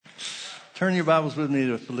Turn your Bibles with me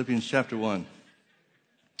to Philippians chapter 1.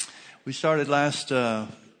 We started last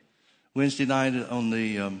Wednesday night on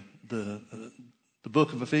the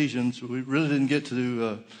book of Ephesians. We really didn't get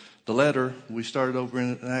to the letter. We started over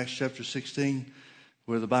in Acts chapter 16,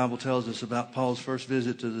 where the Bible tells us about Paul's first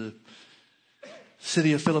visit to the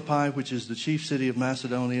city of Philippi, which is the chief city of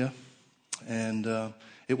Macedonia. And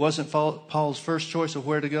it wasn't Paul's first choice of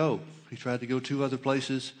where to go. He tried to go 2 other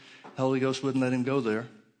places. The Holy Ghost wouldn't let him go there.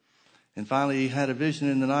 And finally, he had a vision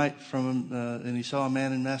in the night and he saw a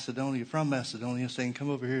man from Macedonia, saying, "Come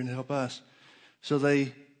over here and help us." So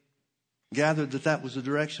they gathered that was the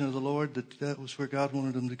direction of the Lord, that was where God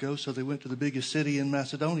wanted them to go. So they went to the biggest city in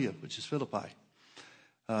Macedonia, which is Philippi.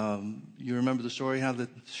 You remember the story, how that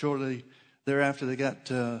shortly thereafter they got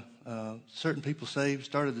certain people saved,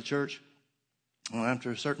 started the church. Well,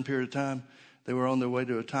 after a certain period of time, they were on their way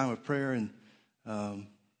to a time of prayer, and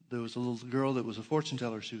there was a little girl that was a fortune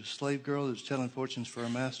teller. She was a slave girl that was telling fortunes for her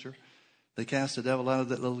master. They cast the devil out of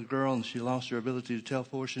that little girl, and she lost her ability to tell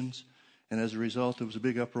fortunes. And as a result, there was a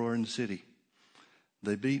big uproar in the city.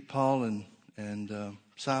 They beat Paul and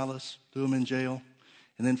Silas, threw them in jail,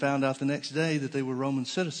 and then found out the next day that they were Roman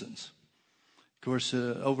citizens. Of course,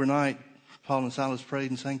 overnight, Paul and Silas prayed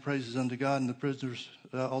and sang praises unto God, and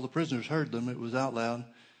all the prisoners heard them. It was out loud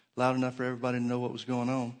enough for everybody to know what was going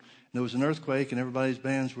on. There was an earthquake, and everybody's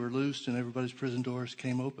bands were loosed, and everybody's prison doors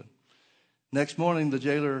came open. Next morning, the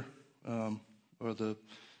jailer or the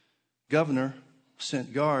governor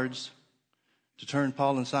sent guards to turn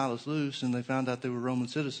Paul and Silas loose, and they found out they were Roman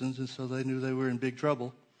citizens, and so they knew they were in big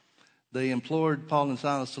trouble. They implored Paul and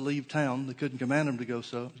Silas to leave town. They couldn't command them to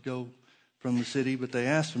go from the city, but they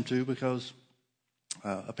asked them to because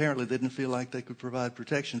apparently they didn't feel like they could provide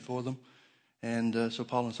protection for them, and so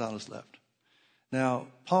Paul and Silas left. Now,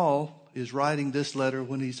 Paul is writing this letter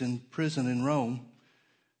when he's in prison in Rome,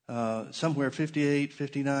 somewhere 58,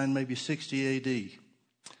 59, maybe 60 A.D.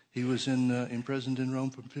 He was imprisoned in Rome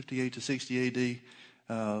from 58 to 60 A.D.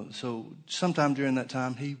 So sometime during that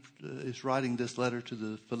time, he is writing this letter to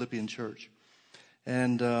the Philippian church.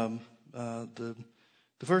 And the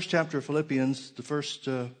first chapter of Philippians, the first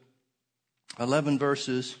 11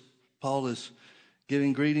 verses, Paul is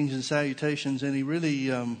giving greetings and salutations, and he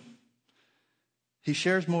really he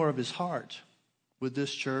shares more of his heart with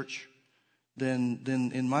this church than,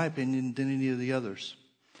 in my opinion, than any of the others.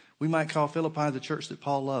 We might call Philippi the church that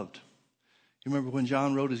Paul loved. You remember when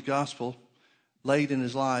John wrote his gospel late in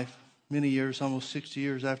his life, many years, almost 60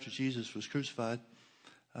 years after Jesus was crucified,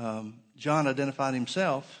 John identified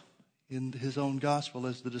himself in his own gospel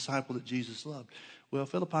as the disciple that Jesus loved. Well,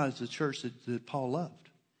 Philippi is the church that Paul loved.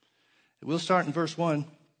 We'll start in verse 1.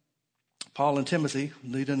 Paul and Timothy.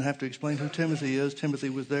 They didn't have to explain who Timothy is. Timothy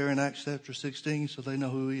was there in Acts chapter 16, so they know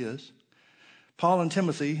who he is. Paul and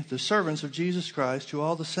Timothy, the servants of Jesus Christ, to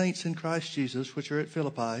all the saints in Christ Jesus, which are at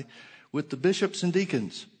Philippi, with the bishops and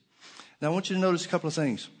deacons. Now, I want you to notice a couple of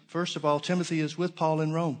things. First of all, Timothy is with Paul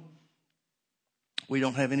in Rome. We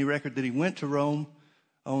don't have any record that he went to Rome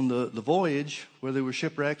on the voyage where they were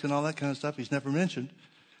shipwrecked and all that kind of stuff. He's never mentioned.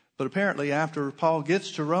 But apparently, after Paul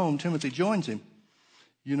gets to Rome, Timothy joins him.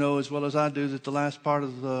 You know as well as I do that the last part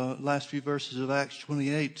of the last few verses of Acts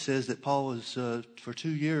 28 says that Paul was for 2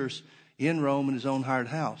 years in Rome in his own hired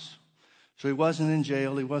house. So he wasn't in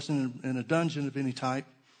jail. He wasn't in a dungeon of any type.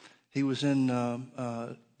 He was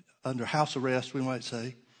under house arrest, we might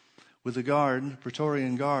say, with a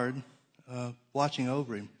Praetorian guard, watching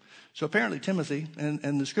over him. So apparently Timothy,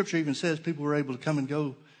 and the scripture even says people were able to come and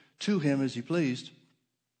go to him as he pleased.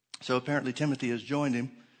 So apparently Timothy has joined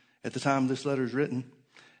him at the time this letter is written.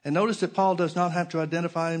 And notice that Paul does not have to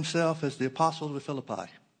identify himself as the apostle of Philippi.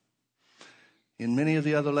 In many of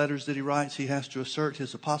the other letters that he writes, he has to assert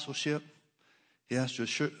his apostleship. He has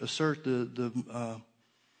to assert the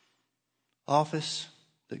office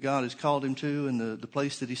that God has called him to and the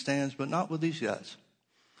place that he stands, but not with these guys.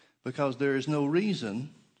 Because there is no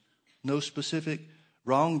reason, no specific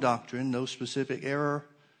wrong doctrine, no specific error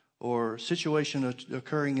or situation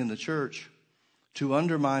occurring in the church to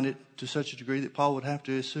undermine it to such a degree that Paul would have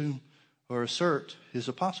to assume or assert his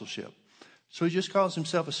apostleship. So he just calls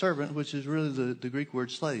himself a servant, which is really the Greek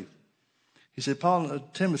word slave. He said, Paul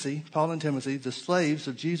and Timothy, the slaves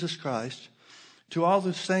of Jesus Christ, to all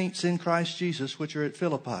the saints in Christ Jesus, which are at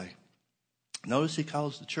Philippi. Notice he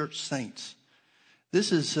calls the church saints.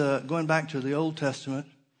 This is going back to the Old Testament,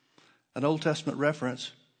 an Old Testament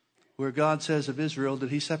reference where God says of Israel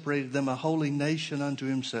that he separated them a holy nation unto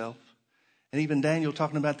himself. And even Daniel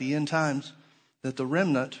talking about the end times, that the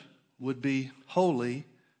remnant would be holy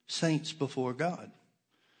saints before God.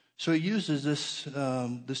 So he uses this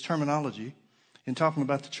terminology in talking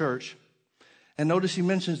about the church. And notice he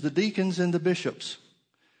mentions the deacons and the bishops.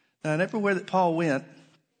 Now, and everywhere that Paul went,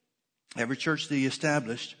 every church that he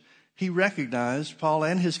established, he recognized, Paul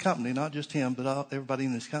and his company, not just him, but everybody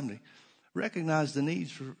in his company, recognized the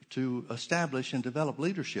needs to establish and develop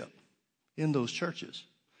leadership in those churches.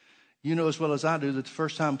 You know as well as I do that the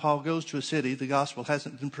first time Paul goes to a city, the gospel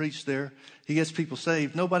hasn't been preached there, he gets people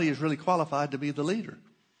saved. Nobody is really qualified to be the leader.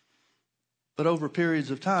 But over periods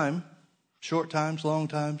of time, short times, long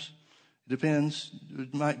times, it depends.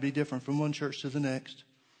 It might be different from one church to the next.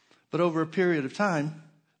 But over a period of time,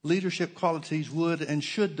 leadership qualities would and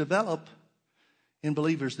should develop in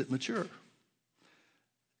believers that mature.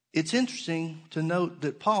 It's interesting to note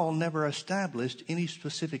that Paul never established any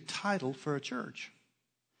specific title for a church.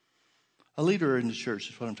 A leader in the church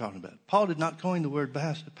is what I'm talking about. Paul did not coin the word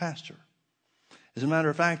pastor. As a matter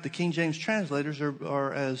of fact, the King James translators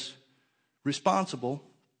are as responsible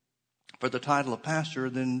for the title of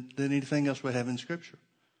pastor than anything else we have in Scripture.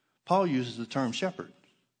 Paul uses the term shepherd.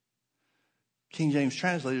 King James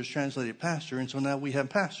translators translated pastor, and so now we have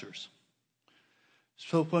pastors.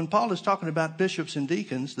 So when Paul is talking about bishops and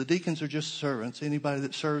deacons, the deacons are just servants, anybody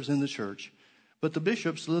that serves in the church. But the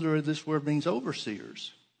bishops, literally this word means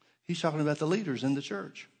overseers. He's talking about the leaders in the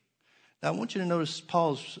church. Now I want you to notice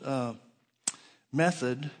Paul's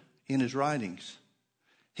method in his writings.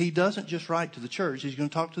 He doesn't just write to the church. He's going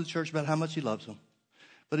to talk to the church about how much he loves them.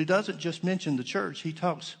 But he doesn't just mention the church. He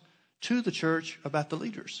talks to the church about the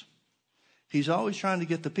leaders. He's always trying to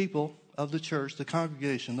get the people of the church, the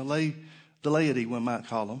congregation, the laity, one might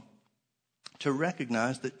call them, to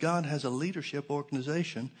recognize that God has a leadership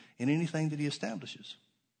organization in anything that he establishes.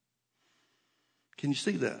 Can you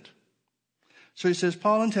see that? So he says,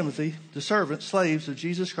 Paul and Timothy, the servants, slaves of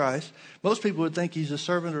Jesus Christ. Most people would think he's a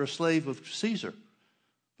servant or a slave of Caesar.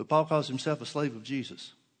 But Paul calls himself a slave of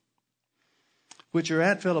Jesus. Which are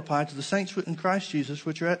at Philippi, to the saints in Christ Jesus,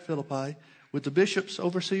 which are at Philippi, with the bishops,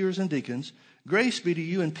 overseers, and deacons, grace be to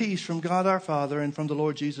you and peace from God our Father and from the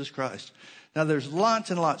Lord Jesus Christ. Now there's lots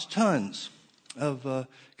and lots, tons of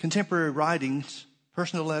contemporary writings,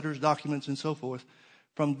 personal letters, documents, and so forth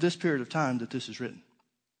from this period of time that this is written.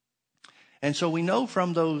 And so we know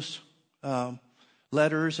from those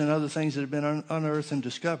letters and other things that have been unearthed and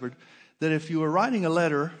discovered that if you were writing a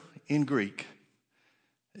letter in Greek,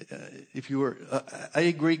 if you were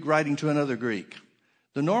a Greek writing to another Greek,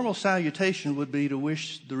 the normal salutation would be to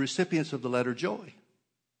wish the recipients of the letter joy.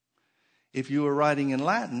 If you were writing in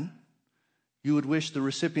Latin, you would wish the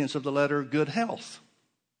recipients of the letter good health.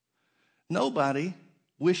 Nobody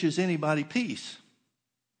wishes anybody peace,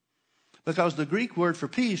 because the Greek word for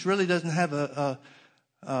peace really doesn't have a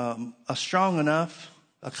strong enough,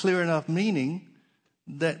 a clear enough meaning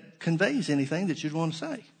that conveys anything that you'd want to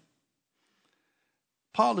say.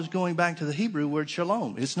 Paul is going back to the Hebrew word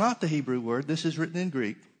shalom. It's not the Hebrew word. This is written in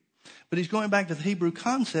Greek. But he's going back to the Hebrew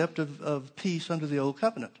concept of peace under the Old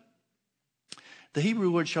Covenant. The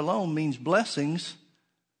Hebrew word shalom means blessings,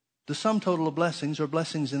 the sum total of blessings, or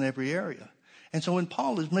blessings in every area. And so when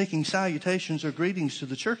Paul is making salutations or greetings to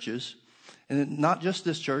the churches, and not just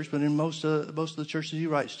this church, but in most of the churches he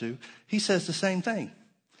writes to, he says the same thing.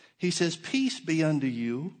 He says, peace be unto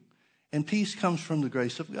you, and peace comes from the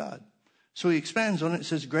grace of God. So he expands on it and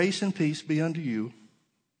says, grace and peace be unto you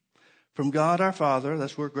from God our Father,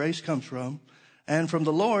 that's where grace comes from, and from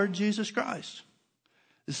the Lord Jesus Christ.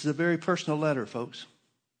 This is a very personal letter, folks.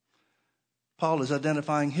 Paul is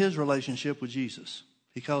identifying his relationship with Jesus.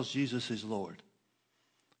 He calls Jesus his Lord.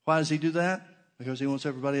 Why does he do that? Because he wants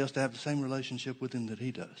everybody else to have the same relationship with him that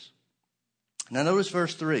he does. Now notice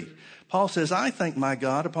verse 3. Paul says, I thank my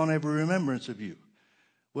God upon every remembrance of you.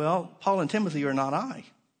 Well, Paul and Timothy are not I.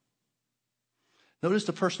 Notice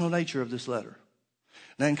the personal nature of this letter.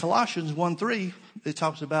 Now in Colossians 1:3, it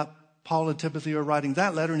talks about Paul and Timothy are writing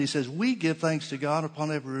that letter, and he says, we give thanks to God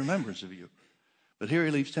upon every remembrance of you. But here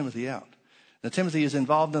he leaves Timothy out. Now Timothy is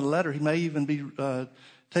involved in the letter. He may even be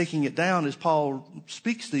taking it down as Paul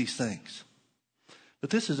speaks these things.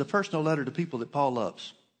 But this is a personal letter to people that Paul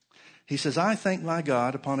loves. He says, I thank my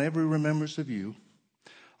God upon every remembrance of you,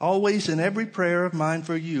 always in every prayer of mine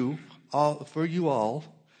for you all,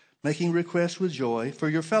 making requests with joy for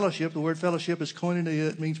your fellowship. The word fellowship is koinonia.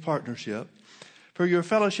 It means partnership. For your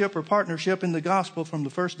fellowship or partnership in the gospel from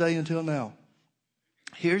the first day until now.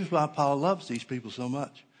 Here's why Paul loves these people so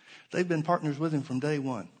much. They've been partners with him from day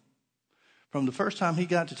one. From the first time he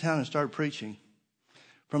got to town and started preaching,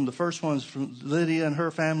 from the first ones from Lydia and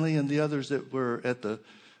her family and the others that were at the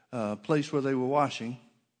place where they were washing.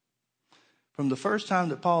 From the first time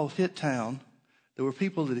that Paul hit town, there were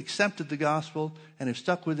people that accepted the gospel and have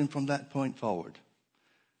stuck with him from that point forward.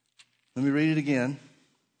 Let me read it again.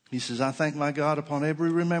 He says, I thank my God upon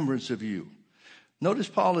every remembrance of you. Notice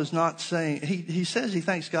Paul is not saying, he says he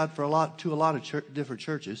thanks God for a lot of different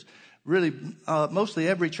churches. Really, mostly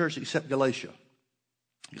every church except Galatia.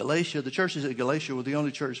 Galatia, the churches at Galatia were the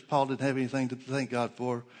only church Paul didn't have anything to thank God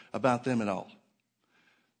for about them at all.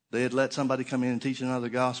 They had let somebody come in and teach another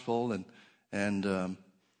gospel and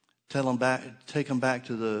take them back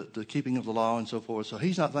to the keeping of the law and so forth. So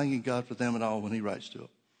he's not thanking God for them at all when he writes to them.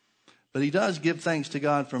 But he does give thanks to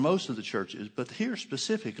God for most of the churches. But here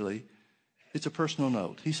specifically, it's a personal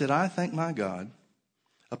note. He said, I thank my God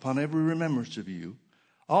upon every remembrance of you,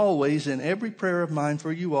 always in every prayer of mine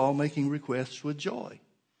for you all, making requests with joy.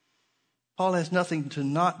 Paul has nothing to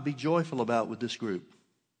not be joyful about with this group.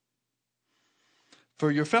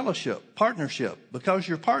 For your fellowship, partnership, because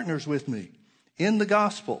you're partners with me in the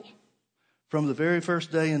gospel from the very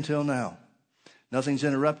first day until now. Nothing's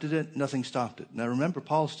interrupted it. Nothing stopped it. Now remember,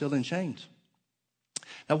 Paul's still in chains.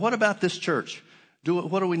 Now what about this church?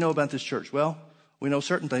 What do we know about this church? Well, we know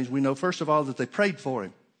certain things. We know, first of all, that they prayed for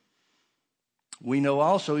him. We know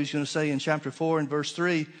also, he's going to say in chapter 4 and verse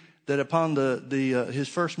 3, that upon his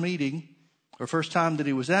first meeting, or first time that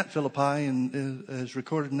he was at Philippi, and as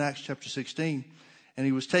recorded in Acts chapter 16, and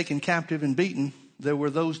he was taken captive and beaten, there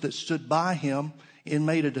were those that stood by him and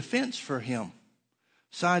made a defense for him,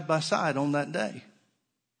 side by side on that day.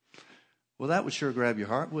 Well, that would sure grab your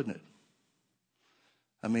heart, wouldn't it?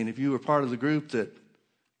 I mean, if you were part of the group that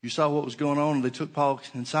you saw what was going on, and they took Paul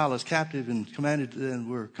and Silas captive and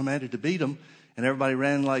were commanded to beat them, and everybody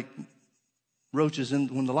ran like roaches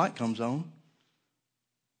when the light comes on,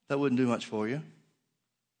 that wouldn't do much for you.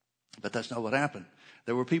 But that's not what happened.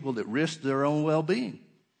 There were people that risked their own well-being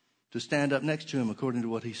to stand up next to him, according to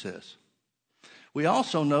what he says. We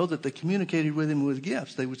also know that they communicated with him with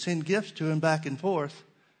gifts. They would send gifts to him back and forth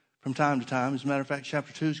from time to time. As a matter of fact,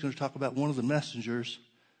 chapter 2 is going to talk about one of the messengers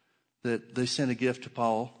that they sent a gift to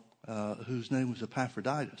Paul, whose name was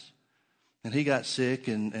Epaphroditus. And he got sick,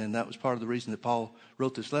 and that was part of the reason that Paul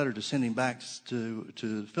wrote this letter, to send him back to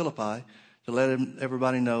Philippi, to let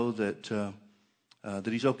everybody know that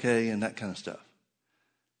he's okay and that kind of stuff.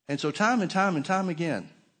 And so time and time again,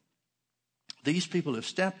 these people have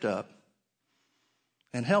stepped up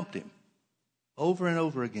and helped him over and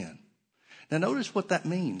over again. Now notice what that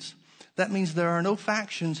means. That means there are no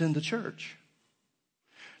factions in the church.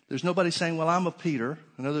 There's nobody saying, well, I'm of Peter.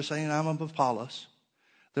 Another saying, I'm of Apollos.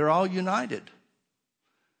 They're all united.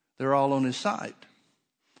 They're all on his side.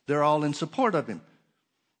 They're all in support of him.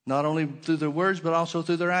 Not only through their words, but also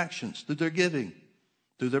through their actions, through their giving,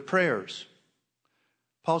 through their prayers.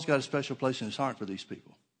 Paul's got a special place in his heart for these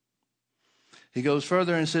people. He goes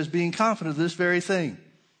further and says, being confident of this very thing.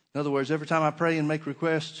 In other words, every time I pray and make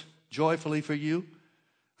requests joyfully for you,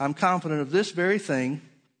 I'm confident of this very thing,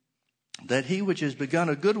 that he which has begun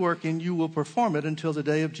a good work in you will perform it until the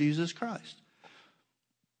day of Jesus Christ.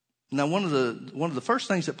 Now, one of the first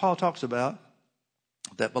things that Paul talks about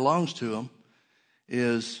that belongs to him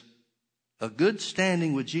is a good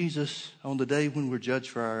standing with Jesus on the day when we're judged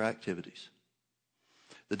for our activities.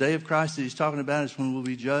 The day of Christ that he's talking about is when we'll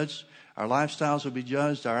be judged. Our lifestyles will be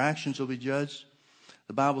judged. Our actions will be judged.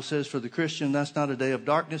 The Bible says for the Christian, that's not a day of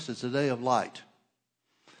darkness. It's a day of light.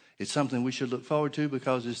 It's something we should look forward to,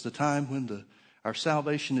 because it's the time when our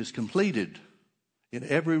salvation is completed in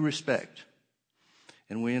every respect.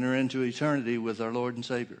 And we enter into eternity with our Lord and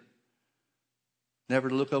Savior. Never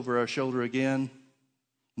to look over our shoulder again.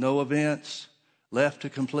 No events left to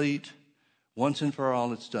complete. Once and for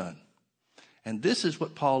all, it's done. And this is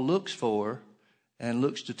what Paul looks for and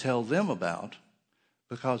looks to tell them about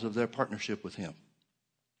because of their partnership with him.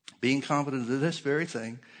 Being confident of this very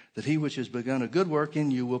thing, that he which has begun a good work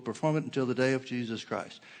in you will perform it until the day of Jesus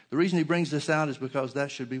Christ. The reason he brings this out is because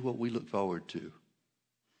that should be what we look forward to.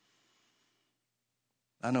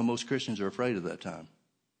 I know most Christians are afraid of that time.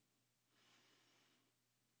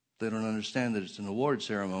 They don't understand that it's an award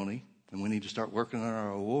ceremony, and we need to start working on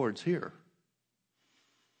our awards here.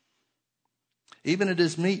 Even it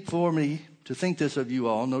is meet for me to think this of you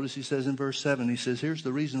all. Notice he says in verse 7, he says, here's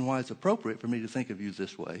the reason why it's appropriate for me to think of you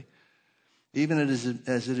this way. Even as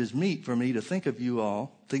it is meet for me to think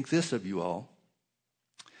this of you all,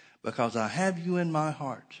 because I have you in my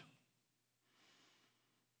heart.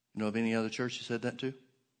 You know of any other church you said that to?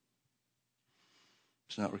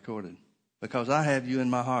 It's not recorded. Because I have you in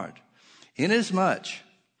my heart. Inasmuch,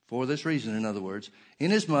 for this reason, in other words,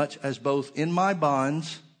 inasmuch as both in my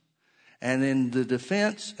bonds and in the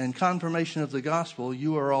defense and confirmation of the gospel,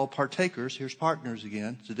 you are all partakers. Here's partners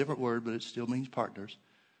again. It's a different word, but it still means partners.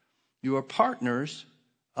 You are partners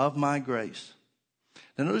of my grace.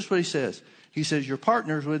 Now notice what he says. He says, you're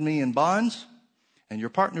partners with me in bonds and you're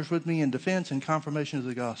partners with me in defense and confirmation of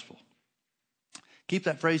the gospel. Keep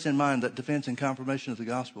that phrase in mind, that defense and confirmation of the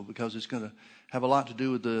gospel, because it's going to have a lot to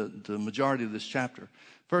do with the majority of this chapter.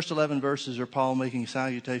 First 11 verses are Paul making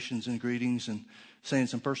salutations and greetings and saying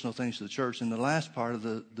some personal things to the church. And the last part of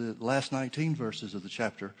the last 19 verses of the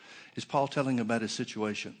chapter is Paul telling about his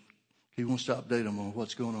situation. He wants to update them on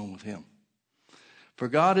what's going on with him. For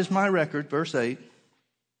God is my record, verse 8.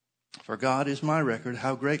 For God is my record,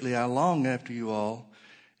 how greatly I long after you all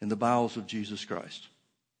in the bowels of Jesus Christ.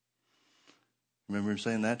 Remember him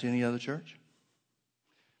saying that to any other church?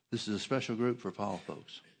 This is a special group for Paul,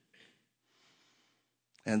 folks.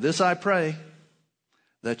 And this I pray,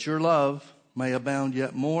 that your love may abound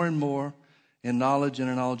yet more and more in knowledge and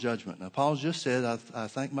in all judgment. Now, Paul just said, I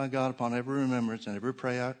thank my God upon every remembrance and every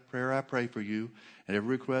prayer I pray for you, and every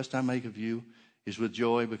request I make of you is with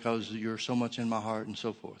joy because you're so much in my heart, and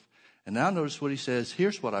so forth. And now notice what he says.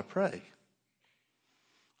 Here's what I pray.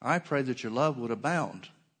 I pray that your love would abound.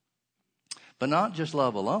 But not just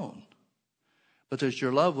love alone, but that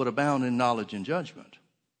your love would abound in knowledge and judgment.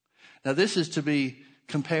 Now this is to be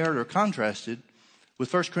compared or contrasted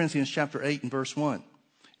with 1 Corinthians chapter 8 and verse 1.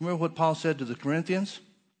 Remember what Paul said to the Corinthians?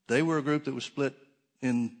 They were a group that was split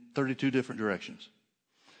in 32 different directions.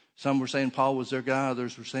 Some were saying Paul was their guy.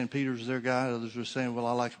 Others were saying Peter was their guy. Others were saying, well,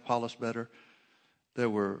 I like Apollos better. There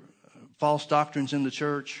were false doctrines in the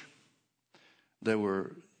church. There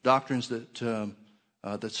were doctrines that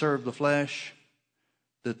served the flesh,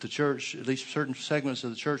 that the church, at least certain segments of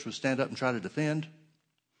the church, would stand up and try to defend.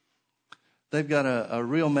 They've got a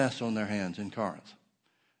real mess on their hands in Corinth.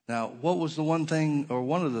 Now, what was the one thing, or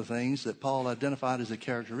one of the things, that Paul identified as a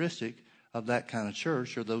characteristic of that kind of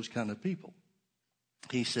church or those kind of people?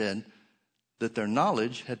 He said that their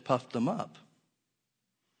knowledge had puffed them up.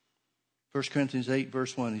 1 Corinthians 8,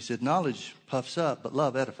 verse 1, he said, knowledge puffs up, but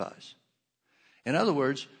love edifies. In other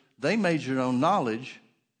words, they majored on knowledge,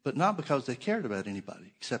 but not because they cared about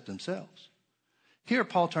anybody except themselves. Here,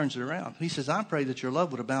 Paul turns it around. He says, I pray that your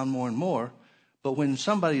love would abound more and more, but when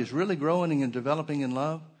somebody is really growing and developing in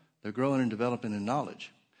love, they're growing and developing in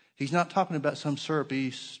knowledge. He's not talking about some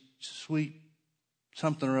syrupy, sweet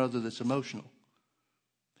something or other that's emotional.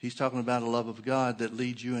 He's talking about a love of God that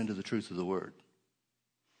leads you into the truth of the Word.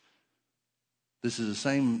 This is the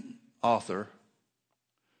same author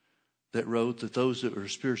that wrote that those that are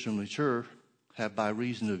spiritually mature have, by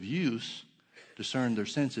reason of use, discerned their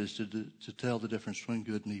senses to tell the difference between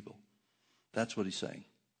good and evil. That's what he's saying.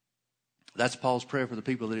 That's Paul's prayer for the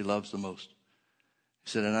people that he loves the most. He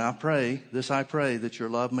said, and I pray, that your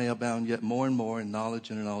love may abound yet more and more in knowledge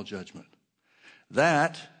and in all judgment.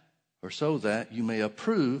 That, or so that, you may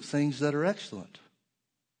approve things that are excellent.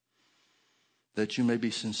 That you may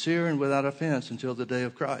be sincere and without offense until the day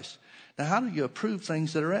of Christ. Now, how do you approve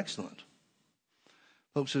things that are excellent?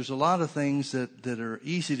 Folks, there's a lot of things that are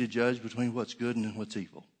easy to judge between what's good and what's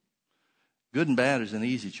evil. Good and bad is an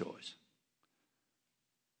easy choice.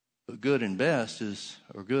 But good and best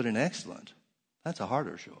or good and excellent, that's a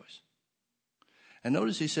harder choice. And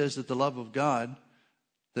notice he says that the love of God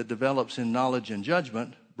that develops in knowledge and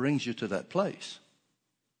judgment brings you to that place.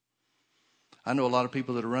 I know a lot of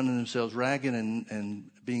people that are running themselves ragged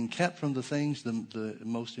and being kept from the things, the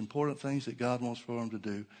most important things that God wants for them to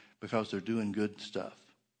do, because they're doing good stuff.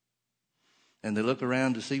 And they look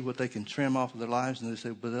around to see what they can trim off of their lives, and they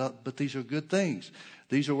say, but these are good things.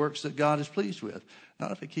 These are works that God is pleased with.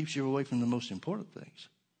 Not if it keeps you away from the most important things.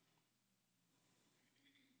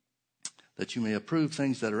 That you may approve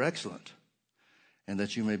things that are excellent, and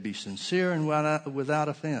that you may be sincere and without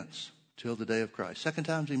offense till the day of Christ. Second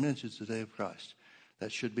time he mentions the day of Christ.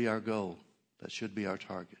 That should be our goal. That should be our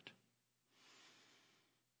target.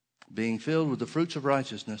 Being filled with the fruits of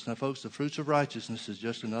righteousness. Now, folks, the fruits of righteousness is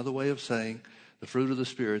just another way of saying the fruit of the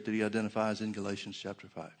Spirit that he identifies in Galatians chapter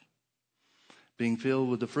 5. Being filled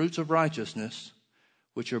with the fruits of righteousness,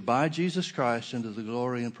 which are by Jesus Christ unto the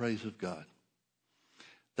glory and praise of God.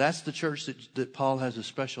 That's the church that Paul has a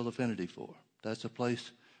special affinity for. That's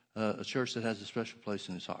a church that has a special place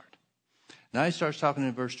in his heart. Now he starts talking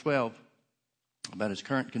in verse 12 about his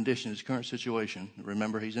current condition, his current situation.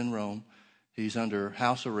 Remember, he's in Rome. He's under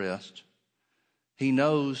house arrest. He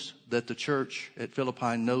knows that the church at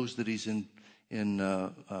Philippi knows that he's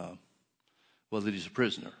that he's a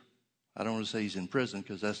prisoner. I don't want to say he's in prison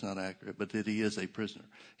because that's not accurate, but that he is a prisoner.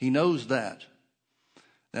 He knows that.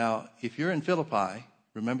 Now, if you're in Philippi,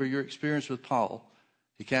 remember your experience with Paul.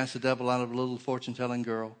 He cast the devil out of a little fortune-telling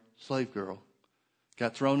girl, slave girl,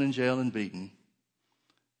 got thrown in jail and beaten.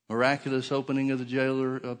 Miraculous opening of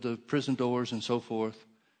the prison doors and so forth.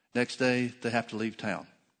 Next day, they have to leave town.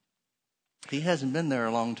 He hasn't been there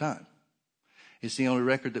a long time. It's the only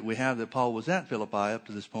record that we have that Paul was at Philippi up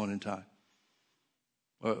to this point in time.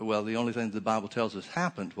 Well, the only thing the Bible tells us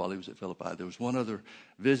happened while he was at Philippi. There was one other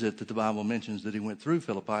visit that the Bible mentions that he went through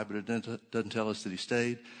Philippi, but it doesn't tell us that he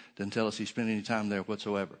stayed, doesn't tell us he spent any time there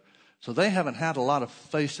whatsoever. So they haven't had a lot of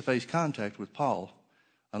face-to-face contact with Paul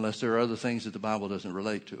unless there are other things that the Bible doesn't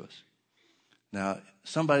relate to us. Now,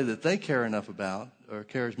 somebody that they care enough about or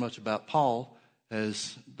care as much about Paul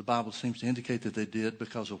as the Bible seems to indicate that they did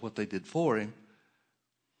because of what they did for him,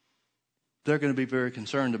 they're going to be very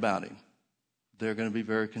concerned about him. They're going to be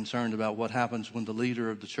very concerned about what happens when the leader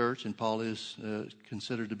of the church, and Paul is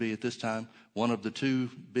considered to be at this time one of the two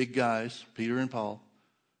big guys, Peter and Paul,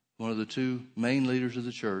 one of the two main leaders of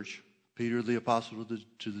the church, Peter the apostle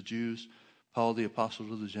to the Jews, Paul the apostle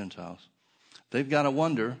to the Gentiles. They've got to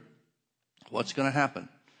wonder what's going to happen.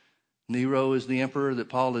 Nero is the emperor that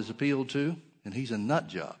Paul has appealed to, and he's a nut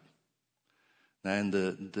job. And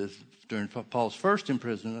during Paul's first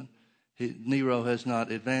imprisonment, Nero has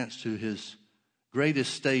not advanced to his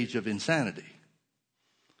greatest stage of insanity.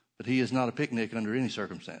 But he is not a picnic under any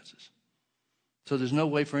circumstances. So there's no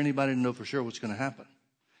way for anybody to know for sure what's going to happen.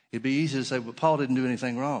 It'd be easy to say, well, Paul didn't do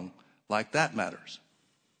anything wrong. Like that matters.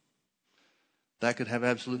 That could have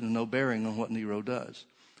absolutely no bearing on what Nero does.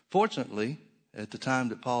 Fortunately, at the time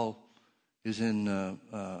that Paul is in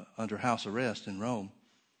under house arrest in Rome,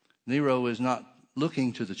 Nero is not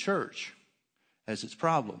looking to the church as its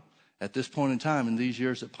problem. At this point in time, in these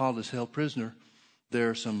years that Paul is held prisoner, there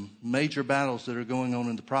are some major battles that are going on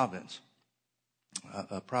in the province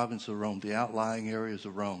of Rome, the outlying areas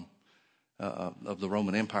of Rome, of the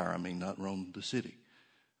Roman Empire, not Rome the city.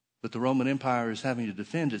 But the Roman Empire is having to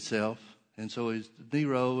defend itself, and so is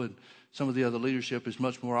Nero and some of the other leadership is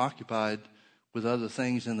much more occupied with other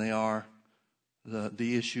things than they are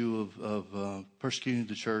the issue of persecuting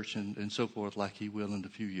the church and so forth, like he will in a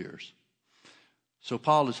few years. So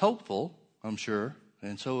Paul is hopeful, I'm sure,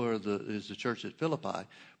 and so is the church at Philippi,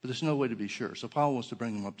 but there's no way to be sure. So Paul wants to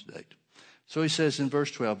bring them up to date. So he says in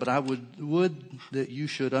verse 12, but I would that you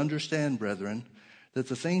should understand, brethren, that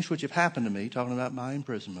the things which have happened to me, talking about my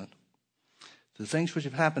imprisonment, the things which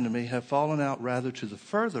have happened to me have fallen out rather to the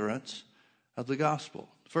furtherance of the gospel.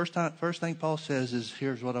 First thing Paul says is,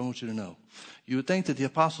 here's what I want you to know. You would think that the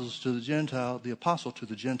apostle to the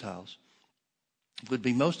Gentiles would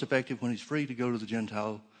be most effective when he's free to go to the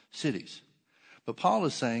Gentile cities. But Paul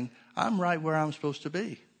is saying, I'm right where I'm supposed to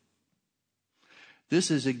be. This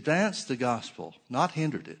has advanced the gospel, not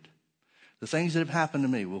hindered it. The things that have happened to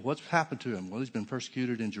me. Well, what's happened to him? Well, he's been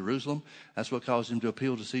persecuted in Jerusalem. That's what caused him to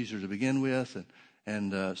appeal to Caesar to begin with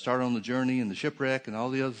and start on the journey and the shipwreck and all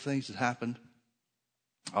the other things that happened,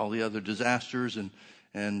 all the other disasters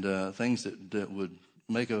and things that would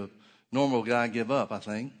make a normal guy give up, I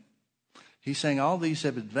think. He's saying all these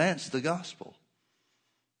have advanced the gospel.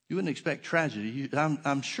 You wouldn't expect tragedy.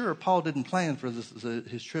 I'm sure Paul didn't plan for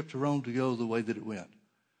his trip to Rome to go the way that it went.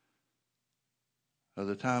 Are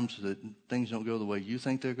there times that things don't go the way you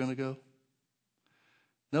think they're going to go?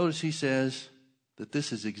 Notice he says that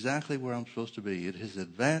this is exactly where I'm supposed to be. It has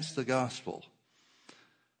advanced the gospel.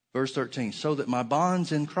 Verse 13, so that my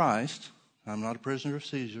bonds in Christ, I'm not a prisoner of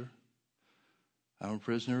Caesar, I'm a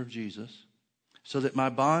prisoner of Jesus, so that my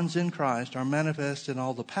bonds in Christ are manifest in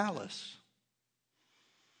all the palace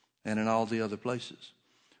and in all the other places.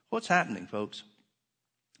 What's happening, folks,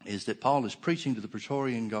 is that Paul is preaching to the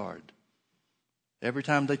Praetorian Guard. Every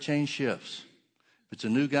time they change shifts, if it's a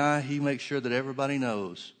new guy, he makes sure that everybody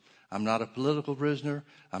knows, I'm not a political prisoner,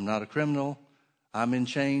 I'm not a criminal, I'm in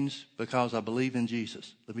chains because I believe in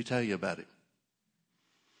Jesus. Let me tell you about it.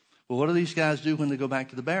 Well, what do these guys do when they go back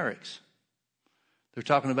to the barracks? They're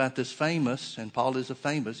talking about this famous, and Paul is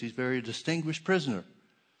he's very distinguished prisoner.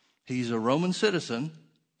 He's a Roman citizen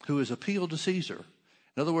who has appealed to Caesar.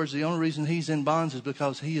 In other words, the only reason he's in bonds is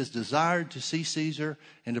because he has desired to see Caesar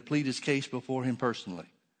and to plead his case before him personally.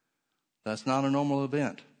 That's not a normal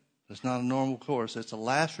event. That's not a normal course. That's a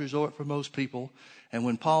last resort for most people. And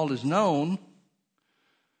when Paul is known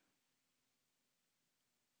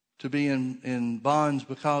to be in bonds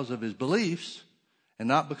because of his beliefs and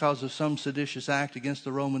not because of some seditious act against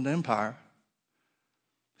the Roman Empire,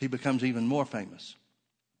 he becomes even more famous.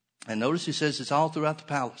 And notice he says it's all throughout the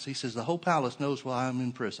palace. He says the whole palace knows why I'm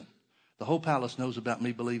in prison. The whole palace knows about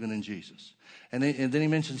me believing in Jesus. And then he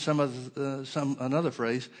mentioned another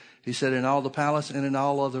phrase. He said in all the palace and in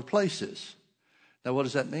all other places. Now what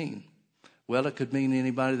does that mean? Well, it could mean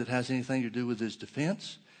anybody that has anything to do with his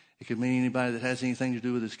defense. It could mean anybody that has anything to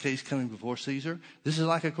do with his case coming before Caesar. This is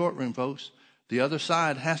like a courtroom, folks. The other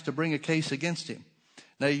side has to bring a case against him.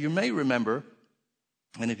 Now you may remember,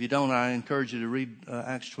 and if you don't, I encourage you to read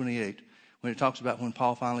Acts 28. when it talks about when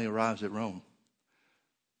Paul finally arrives at Rome.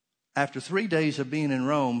 After 3 days of being in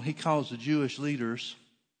Rome, he calls the Jewish leaders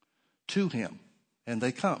to him, and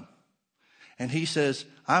they come. And he says,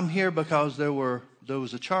 I'm here because there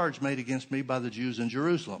was a charge made against me by the Jews in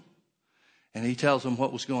Jerusalem. And he tells them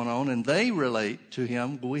what was going on, and they relate to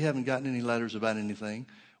him, well, we haven't gotten any letters about anything.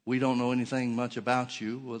 We don't know anything much about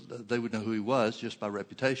you. Well, they would know who he was just by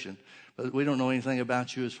reputation. But we don't know anything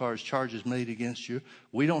about you as far as charges made against you.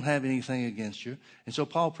 We don't have anything against you. And so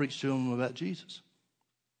Paul preached to them about Jesus.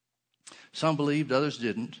 Some believed, others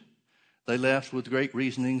didn't. They left with great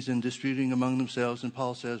reasonings and disputing among themselves. And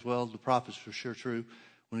Paul says, well, the prophets are sure true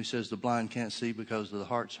when he says the blind can't see because the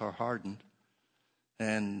hearts are hardened.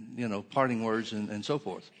 And, parting words and so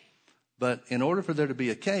forth. But in order for there to be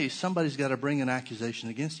a case, somebody's got to bring an accusation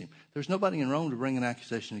against him. There's nobody in Rome to bring an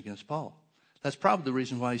accusation against Paul. That's probably the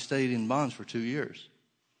reason why he stayed in bonds for 2 years.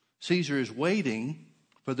 Caesar is waiting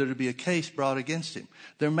for there to be a case brought against him.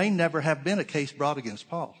 There may never have been a case brought against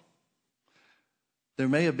Paul. There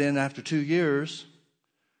may have been after 2 years,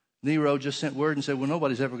 Nero just sent word and said, well,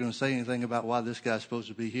 nobody's ever going to say anything about why this guy's supposed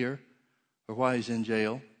to be here or why he's in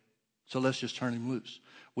jail. So let's just turn him loose.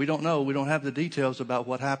 We don't know. We don't have the details about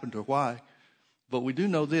what happened or why. But we do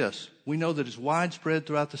know this. We know that it's widespread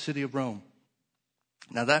throughout the city of Rome.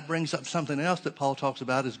 Now that brings up something else that Paul talks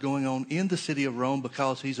about is going on in the city of Rome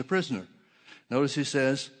because he's a prisoner. Notice he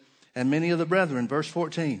says, and many of the brethren, verse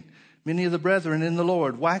 14, many of the brethren in the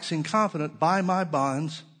Lord, waxing confident by my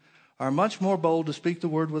bonds, are much more bold to speak the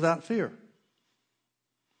word without fear.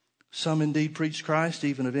 Some indeed preach Christ,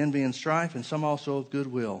 even of envy and strife, and some also of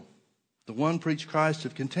goodwill. The one preached Christ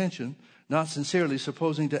of contention, not sincerely,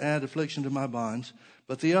 supposing to add affliction to my bonds,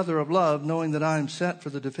 but the other of love, knowing that I am set for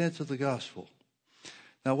the defense of the gospel.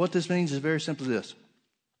 Now, what this means is very simply this.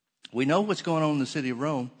 We know what's going on in the city of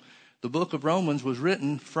Rome. The book of Romans was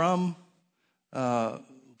written from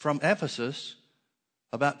Ephesus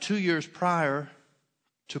about 2 years prior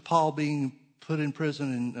to Paul being put in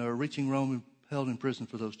prison and reaching Rome and held in prison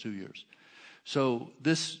for those 2 years. So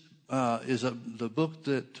this is the book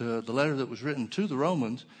that the letter that was written to the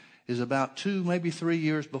Romans is about 2, maybe 3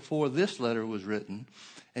 years before this letter was written.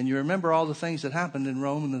 And you remember all the things that happened in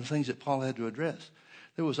Rome and the things that Paul had to address.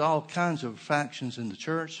 There was all kinds of factions in the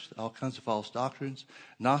church, all kinds of false doctrines,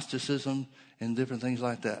 Gnosticism, and different things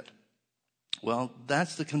like that. Well,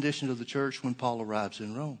 that's the condition of the church when Paul arrives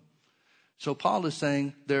in Rome. So Paul is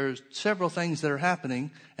saying there's several things that are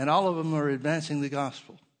happening, and all of them are advancing the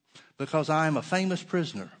gospel. Because I am a famous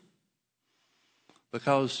prisoner.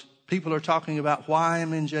 Because people are talking about why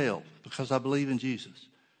I'm in jail. Because I believe in Jesus.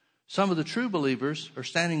 Some of the true believers are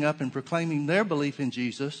standing up and proclaiming their belief in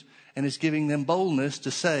Jesus, and it's giving them boldness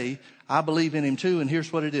to say, I believe in him too, and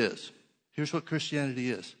here's what it is. Here's what Christianity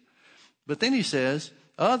is. But then he says,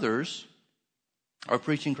 others are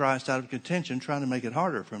preaching Christ out of contention, trying to make it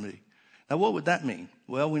harder for me. Now, what would that mean?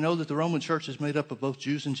 Well, we know that the Roman church is made up of both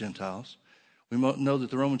Jews and Gentiles. We know that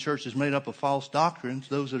the Roman church is made up of false doctrines,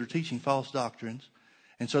 those that are teaching false doctrines.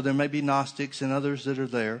 And so there may be Gnostics and others that are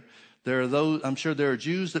there. There are those, I'm sure there are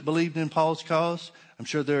Jews that believed in Paul's cause. I'm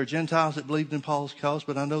sure there are Gentiles that believed in Paul's cause,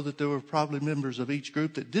 but I know that there were probably members of each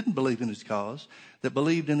group that didn't believe in his cause, that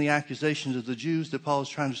believed in the accusations of the Jews that Paul was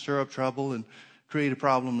trying to stir up trouble and create a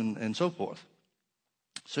problem and so forth.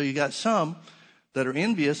 So you got some that are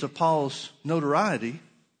envious of Paul's notoriety,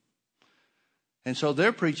 and so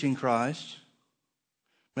they're preaching Christ,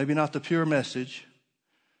 maybe not the pure message,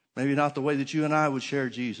 maybe not the way that you and I would share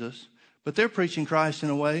Jesus, but they're preaching Christ in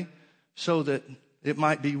a way so that it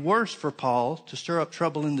might be worse for Paul to stir up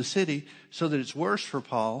trouble in the city so that it's worse for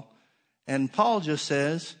Paul. And Paul just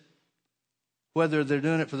says, whether they're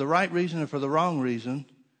doing it for the right reason or for the wrong reason,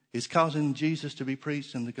 it's causing Jesus to be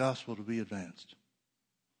preached and the gospel to be advanced.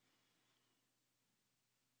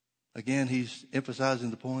 Again, he's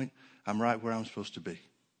emphasizing the point, I'm right where I'm supposed to be.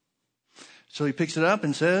 So he picks it up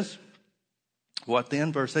and says, what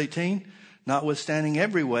then? Verse 18, notwithstanding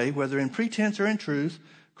every way, whether in pretense or in truth,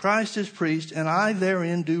 Christ is preached, and I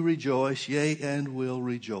therein do rejoice, yea, and will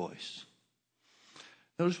rejoice.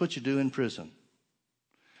 Notice what you do in prison.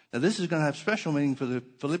 Now, this is going to have special meaning for the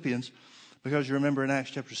Philippians, because you remember in Acts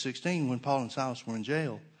chapter 16, when Paul and Silas were in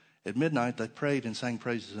jail, at midnight they prayed and sang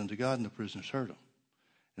praises unto God, and the prisoners heard them.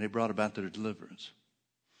 And they brought about their deliverance.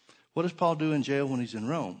 What does Paul do in jail when he's in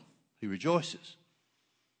Rome? He rejoices.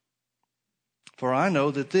 For I know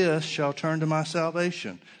that this shall turn to my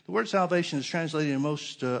salvation. The word salvation is translated in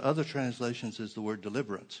most other translations as the word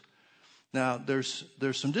deliverance. Now, there's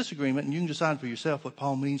some disagreement, and you can decide for yourself what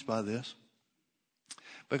Paul means by this.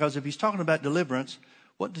 Because if he's talking about deliverance,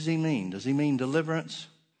 what does he mean? Does he mean deliverance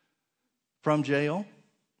from jail?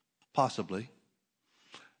 Possibly.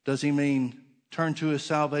 Does he mean turn to his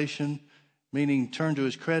salvation, meaning turn to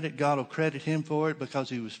his credit? God will credit him for it because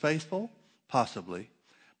he was faithful? Possibly.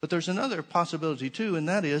 But there's another possibility too, and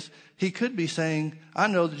that is he could be saying, I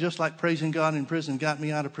know that just like praising God in prison got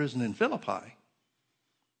me out of prison in Philippi,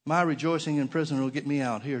 my rejoicing in prison will get me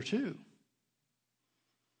out here too.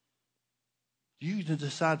 You can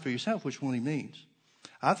decide for yourself which one he means.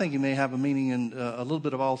 I think he may have a meaning in a little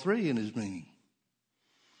bit of all three in his meaning.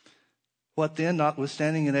 What then,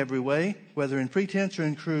 notwithstanding in every way, whether in pretense or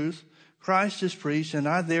in truth, Christ is preached, and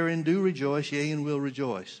I therein do rejoice, yea, and will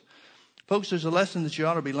rejoice. Folks, there's a lesson that you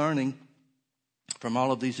ought to be learning from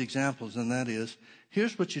all of these examples, and that is,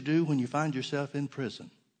 here's what you do when you find yourself in prison.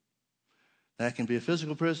 That can be a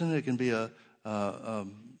physical prison. It can be a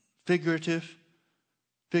figuratively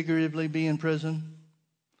be in prison.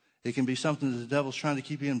 It can be something that the devil's trying to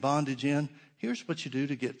keep you in bondage in. Here's what you do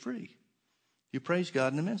to get free. You praise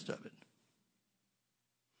God in the midst of it.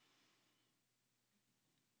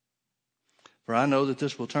 For I know that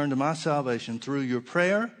this will turn to my salvation through your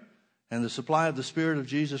prayer and the supply of the Spirit of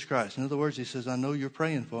Jesus Christ. In other words, he says, I know you're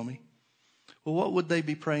praying for me. Well, what would they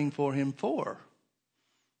be praying for him for?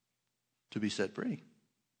 To be set free.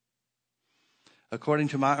 According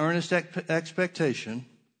to my earnest expectation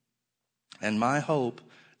and my hope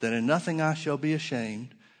that in nothing I shall be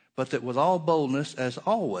ashamed, but that with all boldness, as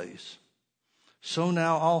always, so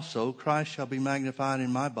now also Christ shall be magnified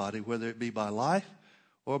in my body, whether it be by life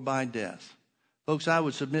or by death. Folks, I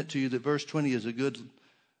would submit to you that verse 20 is a good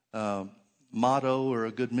motto or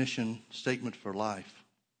a good mission statement for life.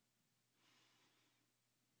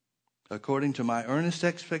 According to my earnest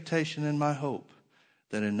expectation and my hope,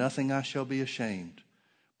 that in nothing I shall be ashamed,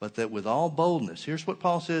 but that with all boldness, here's what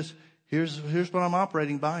Paul says, here's what I'm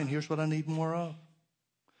operating by, and here's what I need more of.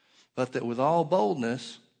 But that with all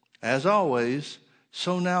boldness, as always,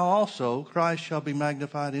 so now also Christ shall be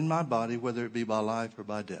magnified in my body, whether it be by life or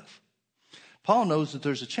by death. Paul knows that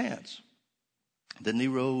there's a chance that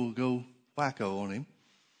Nero will go wacko on him,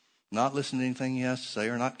 not listen to anything he has to say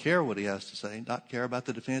or not care what he has to say, not care about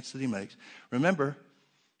the defense that he makes. Remember,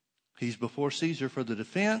 he's before Caesar for the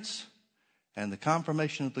defense and the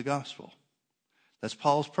confirmation of the gospel. That's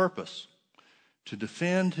Paul's purpose, to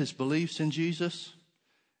defend his beliefs in Jesus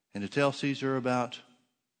and to tell Caesar about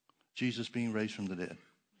Jesus being raised from the dead.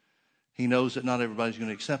 He knows that not everybody's going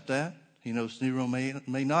to accept that. He knows Nero may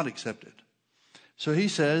not accept it. So he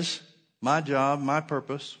says, my job, my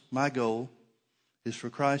purpose, my goal is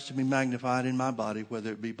for Christ to be magnified in my body,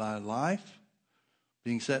 whether it be by life,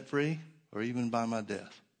 being set free, or even by my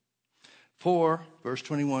death. For, verse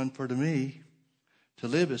 21, for to me, to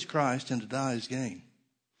live is Christ and to die is gain.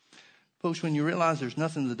 Folks, when you realize there's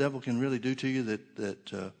nothing the devil can really do to you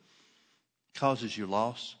that causes you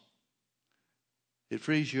loss, it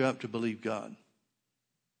frees you up to believe God.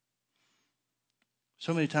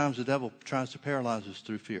 So many times the devil tries to paralyze us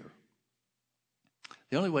through fear.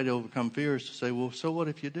 The only way to overcome fear is to say, well, so what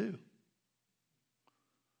if you do?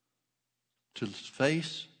 To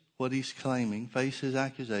face what he's claiming, face his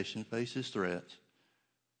accusation, face his threats.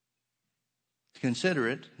 To consider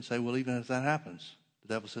it and say, well, even if that happens,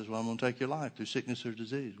 the devil says, well, I'm going to take your life through sickness or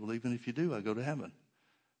disease. Well, even if you do, I go to heaven.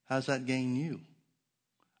 How does that gain you?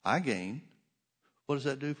 I gain. What does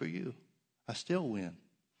that do for you? I still win.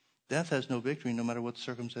 Death has no victory no matter what the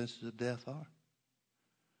circumstances of death are.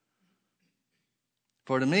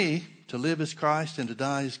 For to me, to live is Christ and to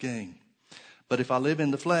die is gain. But if I live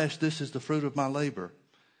in the flesh, this is the fruit of my labor.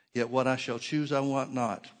 Yet what I shall choose, I want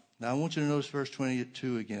not. Now I want you to notice verse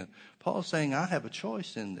 22 again. Paul's saying, I have a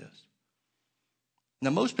choice in this. Now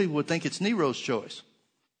most people would think it's Nero's choice.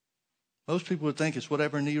 Most people would think it's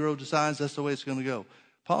whatever Nero decides, that's the way it's going to go.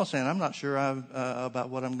 Paul's saying, I'm not sure about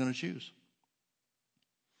what I'm going to choose.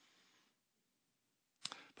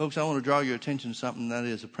 Folks, I want to draw your attention to something that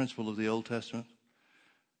is a principle of the Old Testament.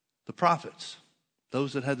 The prophets,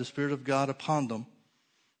 those that had the Spirit of God upon them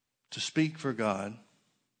to speak for God,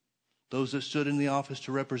 those that stood in the office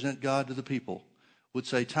to represent God to the people, would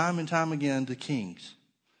say time and time again to kings,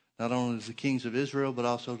 not only to the kings of Israel, but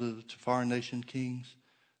also to foreign nation kings,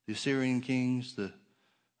 the Assyrian kings, the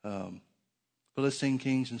Philistine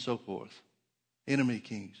kings, and so forth, enemy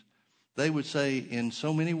kings. They would say in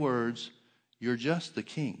so many words, you're just the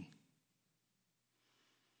king.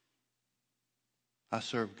 I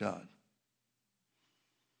serve God.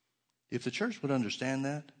 If the church would understand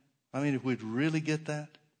that, I mean, if we'd really get that,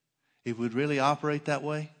 if we'd really operate that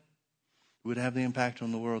way, we'd have the impact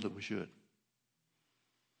on the world that we should.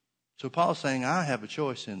 So Paul's saying, I have a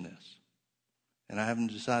choice in this, and I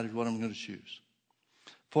haven't decided what I'm going to choose.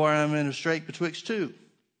 For I am in a strait betwixt two.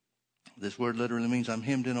 This word literally means I'm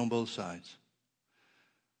hemmed in on both sides.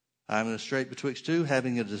 I'm in a strait betwixt two,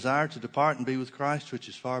 having a desire to depart and be with Christ, which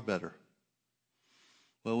is far better.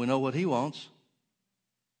 Well, we know what he wants.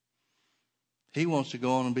 He wants to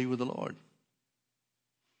go on and be with the Lord.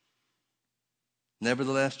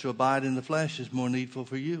 Nevertheless, to abide in the flesh is more needful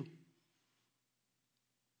for you.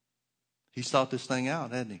 He's thought this thing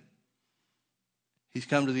out, hasn't he? He's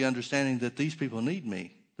come to the understanding that these people need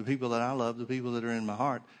me. The people that I love, the people that are in my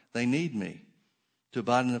heart, they need me. To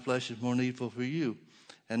abide in the flesh is more needful for you.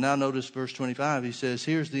 And now notice verse 25. He says,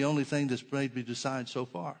 here's the only thing that's made me decide so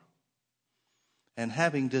far. And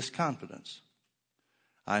having this confidence,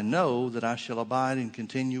 I know that I shall abide and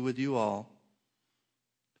continue with you all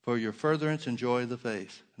for your furtherance and joy of the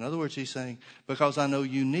faith. In other words, he's saying, because I know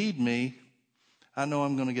you need me, I know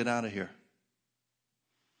I'm going to get out of here.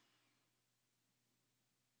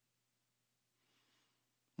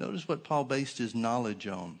 Notice what Paul based his knowledge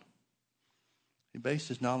on. He based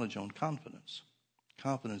his knowledge on confidence.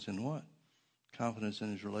 Confidence in what? Confidence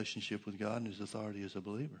in his relationship with God and his authority as a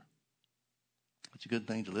believer. It's a good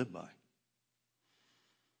thing to live by.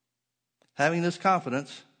 Having this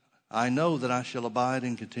confidence, I know that I shall abide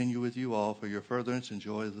and continue with you all for your furtherance and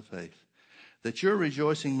joy of the faith, that your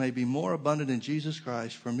rejoicing may be more abundant in Jesus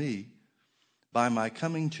Christ for me by my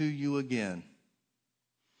coming to you again.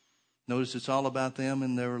 Notice it's all about them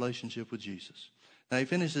and their relationship with Jesus. Now he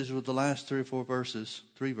finishes with the last three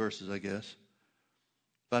verses, I guess,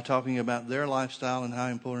 by talking about their lifestyle and how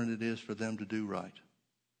important it is for them to do right.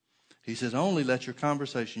 He says, only let your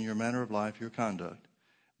conversation, your manner of life, your conduct,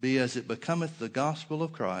 be as it becometh the gospel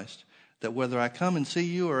of Christ, that whether I come and see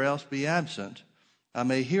you or else be absent, I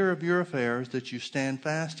may hear of your affairs, that you stand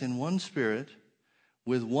fast in one spirit,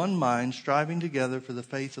 with one mind, striving together for the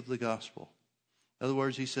faith of the gospel. In other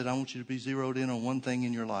words, he said, I want you to be zeroed in on one thing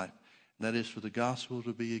in your life, and that is for the gospel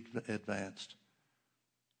to be advanced.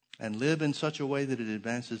 And live in such a way that it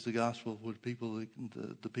advances the gospel with people,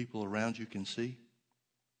 the people around you can see.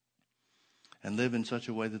 And live in such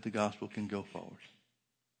a way that the gospel can go forward.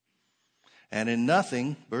 And in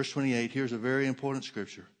nothing, verse 28, here's a very important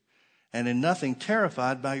scripture. And in nothing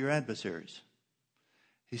terrified by your adversaries.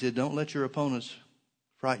 He said, don't let your opponents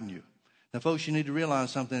frighten you. Now, folks, you need to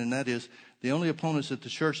realize something, and that is the only opponents that the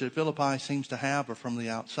church at Philippi seems to have are from the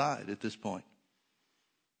outside at this point.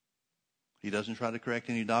 He doesn't try to correct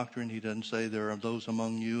any doctrine. He doesn't say there are those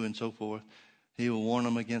among you and so forth. He will warn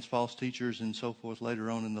them against false teachers and so forth later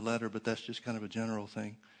on in the letter, but that's just kind of a general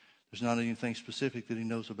thing. There's not anything specific that he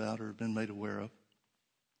knows about or been made aware of.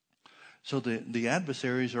 So the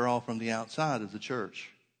adversaries are all from the outside of the church.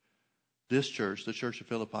 This church, the church of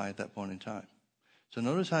Philippi at that point in time. So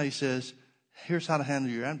notice how he says, here's how to handle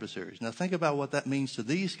your adversaries. Now think about what that means to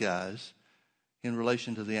these guys in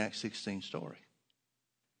relation to the Acts 16 story.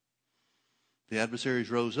 The adversaries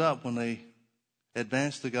rose up when they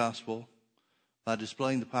advanced the gospel by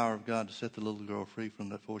displaying the power of God to set the little girl free from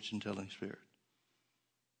that fortune-telling spirit.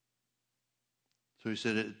 So he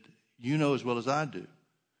said, you know as well as I do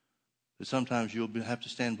that sometimes you'll have to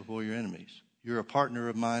stand before your enemies. You're a partner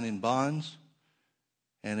of mine in bonds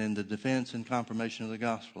and in the defense and confirmation of the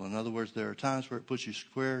gospel. In other words, there are times where it puts you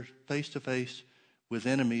square face to face with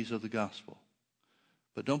enemies of the gospel.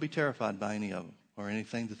 But don't be terrified by any of them or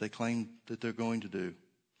anything that they claim that they're going to do.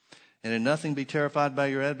 And in nothing be terrified by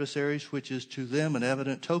your adversaries, which is to them an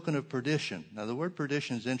evident token of perdition. Now, the word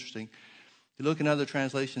perdition is interesting. You look in other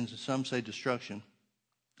translations, and some say destruction.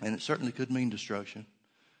 And it certainly could mean destruction.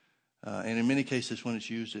 And in many cases, when it's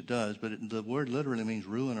used, it does. But the word literally means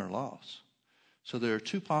ruin or loss. So there are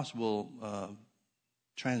two possible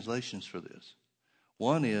translations for this.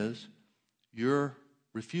 One is your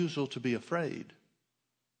refusal to be afraid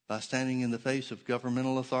by standing in the face of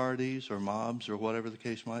governmental authorities or mobs or whatever the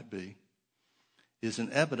case might be is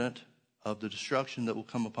an evidence of the destruction that will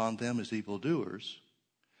come upon them as evildoers.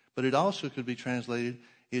 But it also could be translated,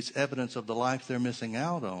 it's evidence of the life they're missing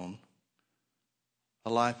out on, a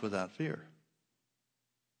life without fear.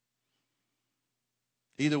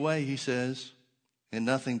 Either way, he says, in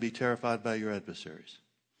nothing be terrified by your adversaries,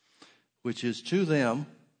 which is to them,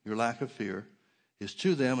 your lack of fear, is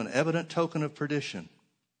to them an evident token of perdition,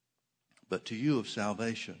 but to you of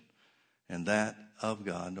salvation, and that of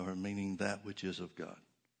God, or meaning that which is of God.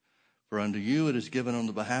 For unto you it is given on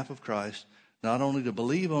the behalf of Christ, not only to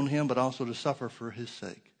believe on him, but also to suffer for his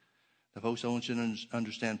sake. Now, folks, I want you to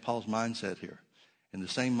understand Paul's mindset here. And the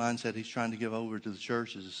same mindset he's trying to give over to the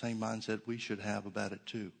church is the same mindset we should have about it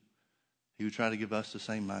too. He would try to give us the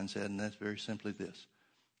same mindset, and that's very simply this.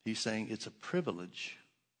 He's saying it's a privilege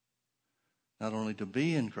not only to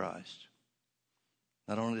be in Christ,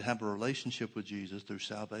 not only to have a relationship with Jesus through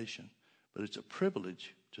salvation, but it's a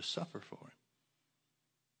privilege to suffer for him.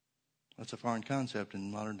 That's a foreign concept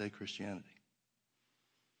in modern day Christianity.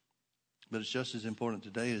 But it's just as important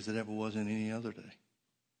today as it ever was in any other day,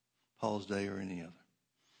 Paul's day or any other.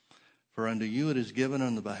 For unto you it is given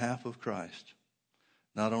on the behalf of Christ,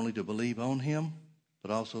 not only to believe on him,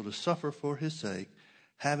 but also to suffer for his sake,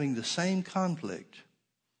 having the same conflict.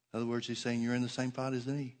 In other words, he's saying you're in the same fight as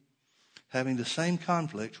me. Having the same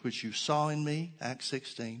conflict which you saw in me, Acts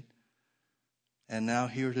 16, and now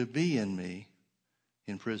here to be in me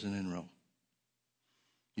in prison in Rome.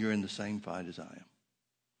 You're in the same fight as I am.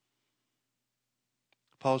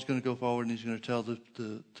 Paul's going to go forward and he's going to tell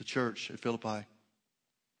the church at Philippi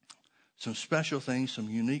some special things, some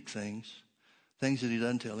unique things that he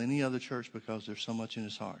doesn't tell any other church because there's so much in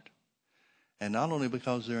his heart. And not only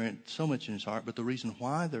because there's so much in his heart, but the reason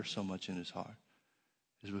why there's so much in his heart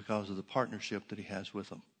is because of the partnership that he has with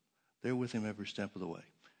them. They're with him every step of the way.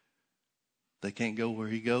 They can't go where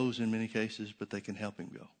he goes in many cases, but they can help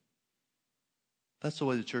him go. That's the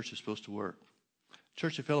way the church is supposed to work.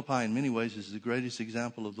 Church of Philippi in many ways is the greatest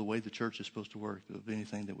example of the way the church is supposed to work of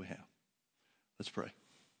anything that we have. Let's pray.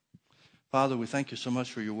 Father, we thank you so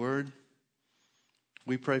much for your word.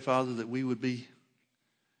 We pray, Father, that we would be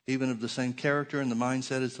even of the same character and the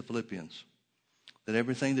mindset as the Philippians. That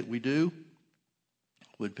everything that we do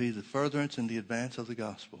would be the furtherance and the advance of the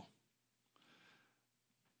gospel.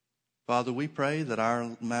 Father, we pray that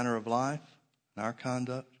our manner of life and our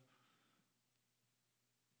conduct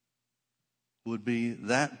would be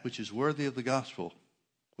that which is worthy of the gospel,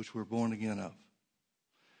 which we're born again of.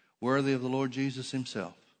 Worthy of the Lord Jesus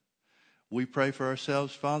himself. We pray for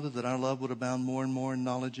ourselves, Father, that our love would abound more and more in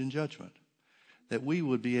knowledge and judgment. That we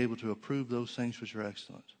would be able to approve those things which are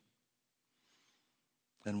excellent.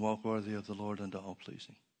 And walk worthy of the Lord unto all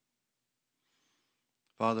pleasing.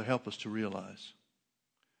 Father, help us to realize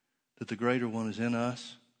that the greater one is in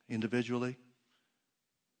us individually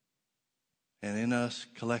and in us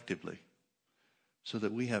collectively, so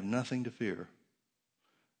that we have nothing to fear,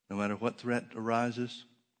 no matter what threat arises,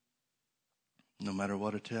 no matter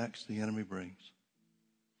what attacks the enemy brings.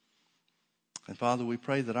 And Father, we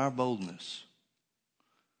pray that our boldness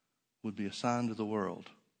would be a sign to the world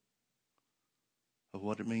of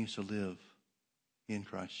what it means to live in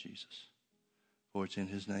Christ Jesus. For it's in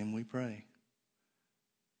his name we pray.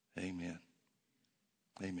 Amen.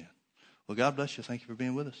 Amen. Well, God bless you. Thank you for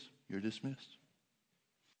being with us. You're dismissed.